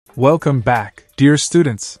Welcome back, dear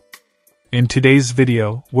students. In today's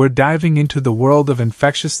video, we're diving into the world of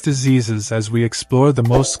infectious diseases as we explore the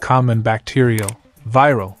most common bacterial,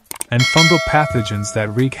 viral, and fungal pathogens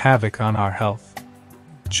that wreak havoc on our health.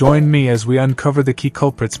 Join me as we uncover the key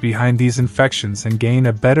culprits behind these infections and gain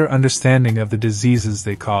a better understanding of the diseases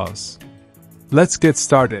they cause. Let's get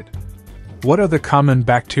started. What are the common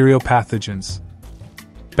bacterial pathogens?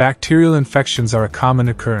 Bacterial infections are a common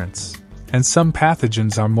occurrence, and some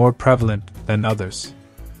pathogens are more prevalent than others.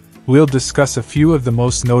 We'll discuss a few of the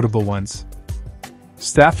most notable ones.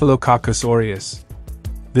 Staphylococcus aureus.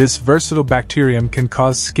 This versatile bacterium can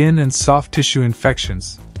cause skin and soft tissue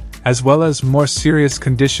infections, as well as more serious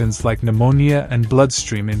conditions like pneumonia and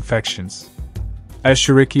bloodstream infections.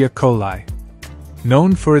 Escherichia coli.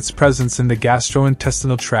 Known for its presence in the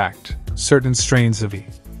gastrointestinal tract, certain strains of E.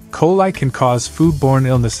 coli can cause foodborne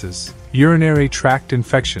illnesses, urinary tract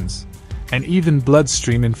infections, and even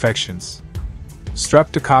bloodstream infections.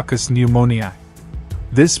 Streptococcus pneumoniae.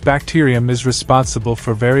 This bacterium is responsible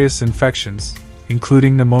for various infections,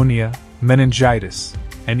 including pneumonia, meningitis,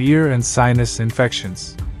 and ear and sinus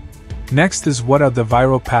infections. Next is what are the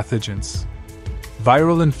viral pathogens?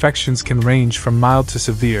 Viral infections can range from mild to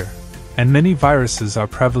severe, and many viruses are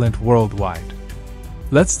prevalent worldwide.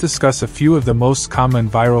 Let's discuss a few of the most common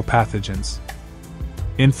viral pathogens.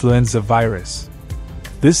 Influenza virus.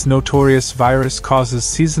 This notorious virus causes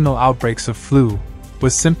seasonal outbreaks of flu,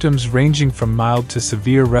 with symptoms ranging from mild to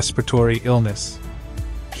severe respiratory illness.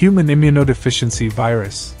 Human immunodeficiency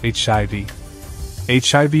virus, HIV.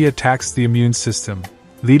 HIV attacks the immune system,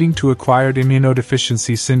 leading to acquired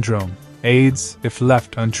immunodeficiency syndrome, AIDS, if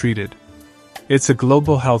left untreated. It's a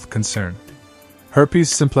global health concern.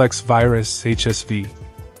 Herpes simplex virus, HSV.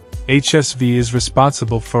 HSV is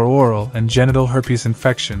responsible for oral and genital herpes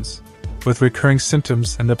infections, with recurring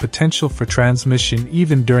symptoms and the potential for transmission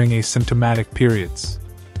even during asymptomatic periods.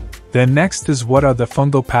 Then next is what are the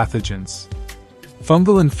fungal pathogens?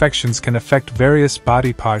 Fungal infections can affect various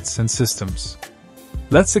body parts and systems.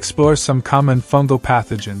 Let's explore some common fungal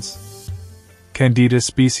pathogens. Candida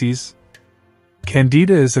species.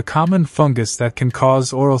 Candida is a common fungus that can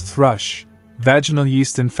cause oral thrush, vaginal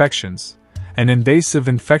yeast infections, and invasive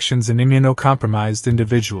infections in immunocompromised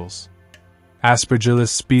individuals. Aspergillus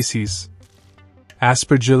species.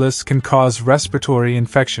 Aspergillus can cause respiratory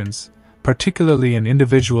infections, particularly in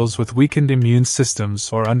individuals with weakened immune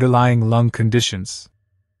systems or underlying lung conditions.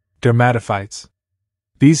 Dermatophytes.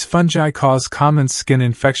 These fungi cause common skin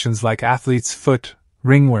infections like athlete's foot,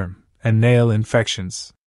 ringworm, and nail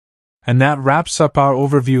infections. And that wraps up our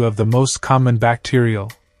overview of the most common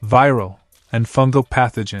bacterial, viral, and fungal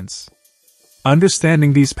pathogens.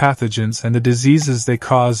 Understanding these pathogens and the diseases they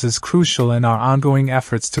cause is crucial in our ongoing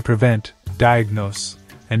efforts to prevent, diagnose,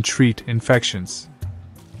 and treat infections.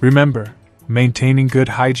 Remember, maintaining good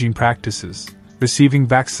hygiene practices, receiving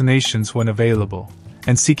vaccinations when available,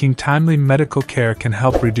 and seeking timely medical care can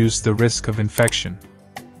help reduce the risk of infection.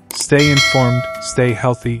 Stay informed, stay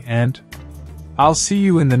healthy, and I'll see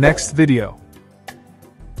you in the next video.